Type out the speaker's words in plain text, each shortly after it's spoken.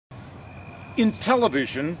In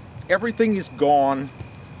television, everything is gone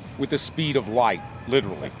with the speed of light,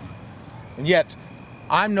 literally. And yet,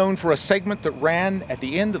 I'm known for a segment that ran at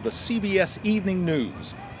the end of the CBS Evening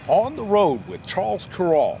News, On the Road with Charles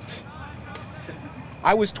Kuralt.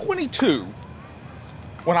 I was 22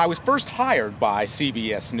 when I was first hired by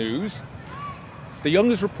CBS News, the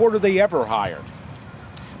youngest reporter they ever hired.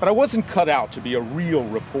 But I wasn't cut out to be a real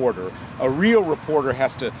reporter. A real reporter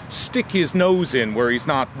has to stick his nose in where he's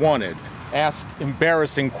not wanted, ask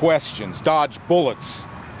embarrassing questions, dodge bullets,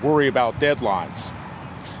 worry about deadlines.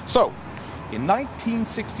 So, in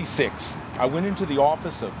 1966, I went into the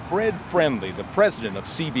office of Fred Friendly, the president of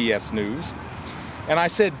CBS News, and I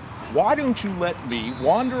said, "Why don't you let me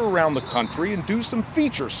wander around the country and do some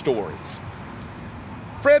feature stories?"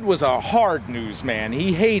 Fred was a hard newsman.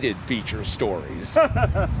 He hated feature stories.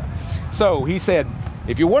 So he said,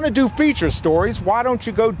 "If you want to do feature stories, why don't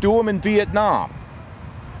you go do them in Vietnam?"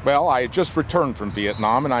 Well, I had just returned from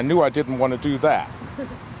Vietnam, and I knew I didn't want to do that.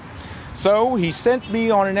 So he sent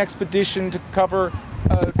me on an expedition to cover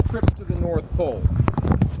a trip to the North Pole.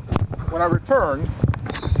 When I returned,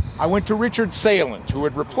 I went to Richard Salant, who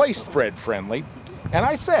had replaced Fred Friendly, and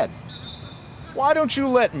I said, "Why don't you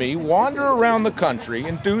let me wander around the country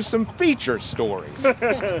and do some feature stories?"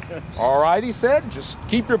 "All right," he said, "just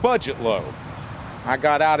keep your budget low." I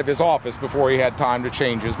got out of his office before he had time to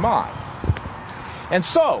change his mind. And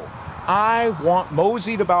so, I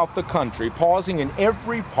moseyed about the country, pausing in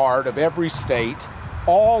every part of every state,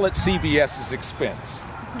 all at CBS's expense.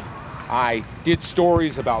 I did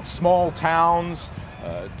stories about small towns,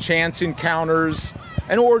 chance encounters,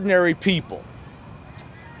 and ordinary people.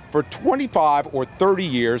 For 25 or 30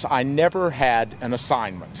 years, I never had an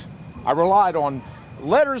assignment. I relied on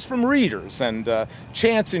letters from readers and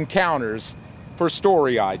chance encounters for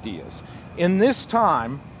story ideas. In this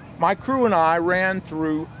time, my crew and I ran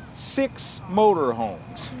through 6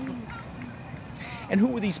 motorhomes. And who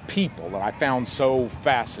were these people that I found so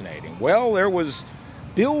fascinating? Well, there was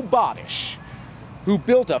Bill Bodish, who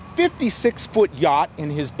built a 56-foot yacht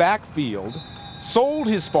in his back field, sold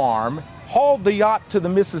his farm, hauled the yacht to the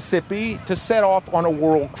Mississippi to set off on a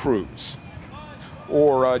world cruise.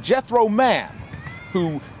 Or Jethro Mann,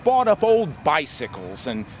 who bought up old bicycles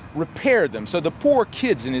and repaired them so the poor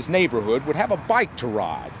kids in his neighborhood would have a bike to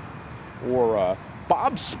ride. Or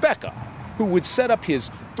Bob Specka, who would set up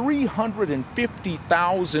his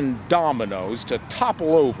 350,000 dominoes to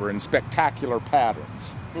topple over in spectacular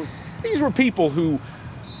patterns. These were people who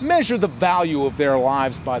measure the value of their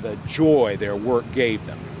lives by the joy their work gave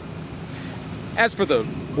them. As for the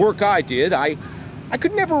work I did, I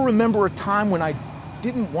could never remember a time when I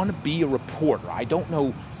didn't want to be a reporter. I don't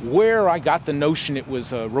know where I got the notion it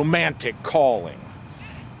was a romantic calling.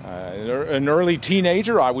 An early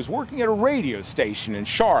teenager, I was working at a radio station in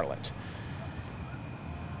Charlotte.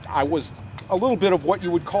 I was a little bit of what you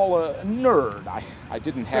would call a nerd. I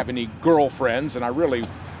didn't have any girlfriends, and I really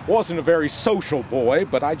wasn't a very social boy,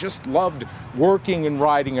 but I just loved working and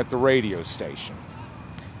writing at the radio station.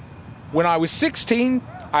 When I was 16,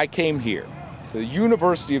 I came here, to the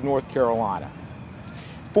University of North Carolina.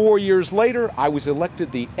 4 years later, I was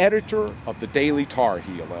elected the editor of the Daily Tar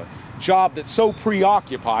Heel, a job that so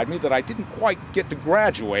preoccupied me that I didn't quite get to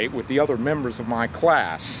graduate with the other members of my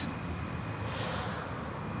class.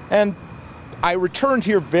 And I returned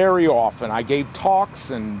here very often. I gave talks,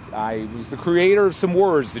 and I was the creator of some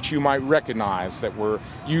words that you might recognize that were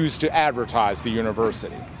used to advertise the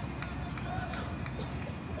university.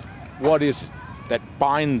 What is it that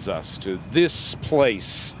binds us to this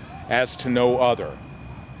place as to no other?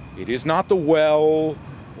 It is not the well,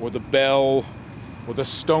 or the bell, or the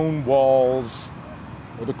stone walls,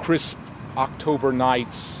 or the crisp October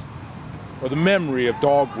nights, or the memory of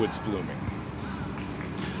dogwoods blooming.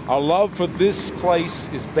 Our love for this place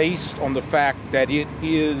is based on the fact that it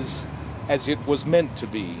is, as it was meant to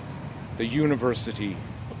be, the university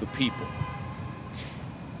of the people.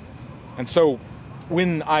 And so,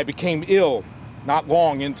 when I became ill, not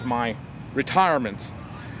long into my retirement,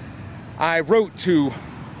 I wrote to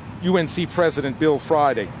UNC President Bill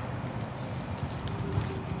Friday.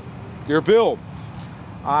 "Dear Bill,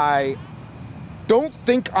 I don't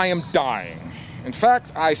think I am dying. In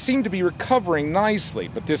fact, I seem to be recovering nicely,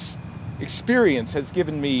 but this experience has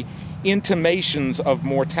given me intimations of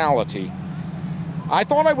mortality. I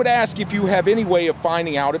thought I would ask if you have any way of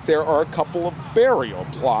finding out if there are a couple of burial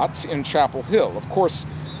plots in Chapel Hill. Of course,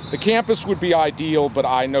 the campus would be ideal, but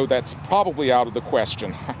I know that's probably out of the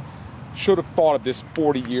question. Should have thought of this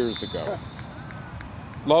 40 years ago.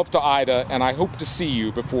 Love to Ida, and I hope to see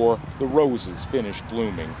you before the roses finish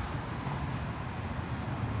blooming."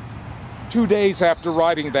 2 days after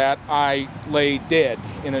writing that, I lay dead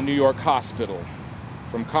in a New York hospital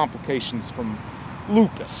from complications from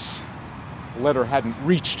lupus. The letter hadn't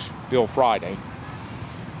reached Bill Friday.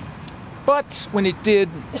 But when it did,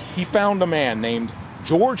 he found a man named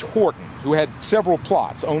George Horton, who had several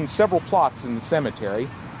plots, owned several plots in the cemetery,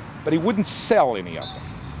 but he wouldn't sell any of them.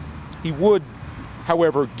 He would,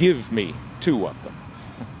 however, give me 2 of them.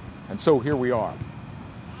 And so here we are.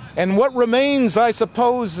 And what remains, I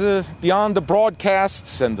suppose, beyond the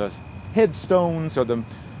broadcasts and the headstones are the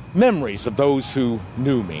memories of those who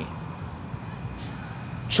knew me.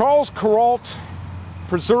 Charles Kuralt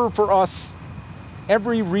preserved for us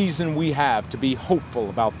every reason we have to be hopeful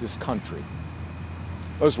about this country.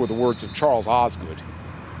 Those were the words of Charles Osgood.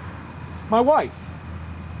 My wife,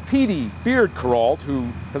 Petey Beard Kuralt, who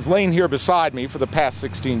has lain here beside me for the past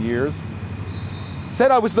 16 years,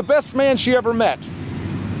 said I was the best man she ever met,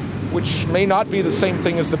 which may not be the same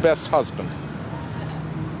thing as the best husband.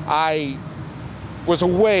 I was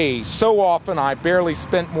away so often I barely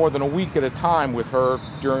spent more than a week at a time with her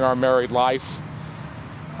during our married life.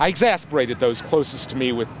 I exasperated those closest to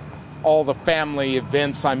me with all the family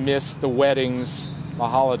events I missed, the weddings, the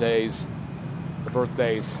holidays, the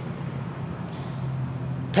birthdays.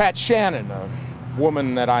 Pat Shannon, a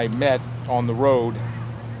woman that I met on the road,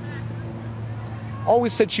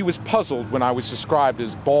 always said she was puzzled when I was described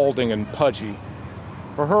as balding and pudgy.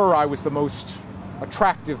 For her, I was the most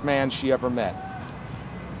attractive man she ever met.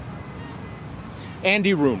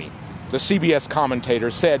 Andy Rooney, the CBS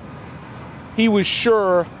commentator, said he was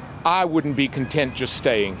sure I wouldn't be content just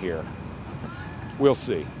staying here. We'll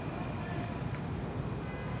see.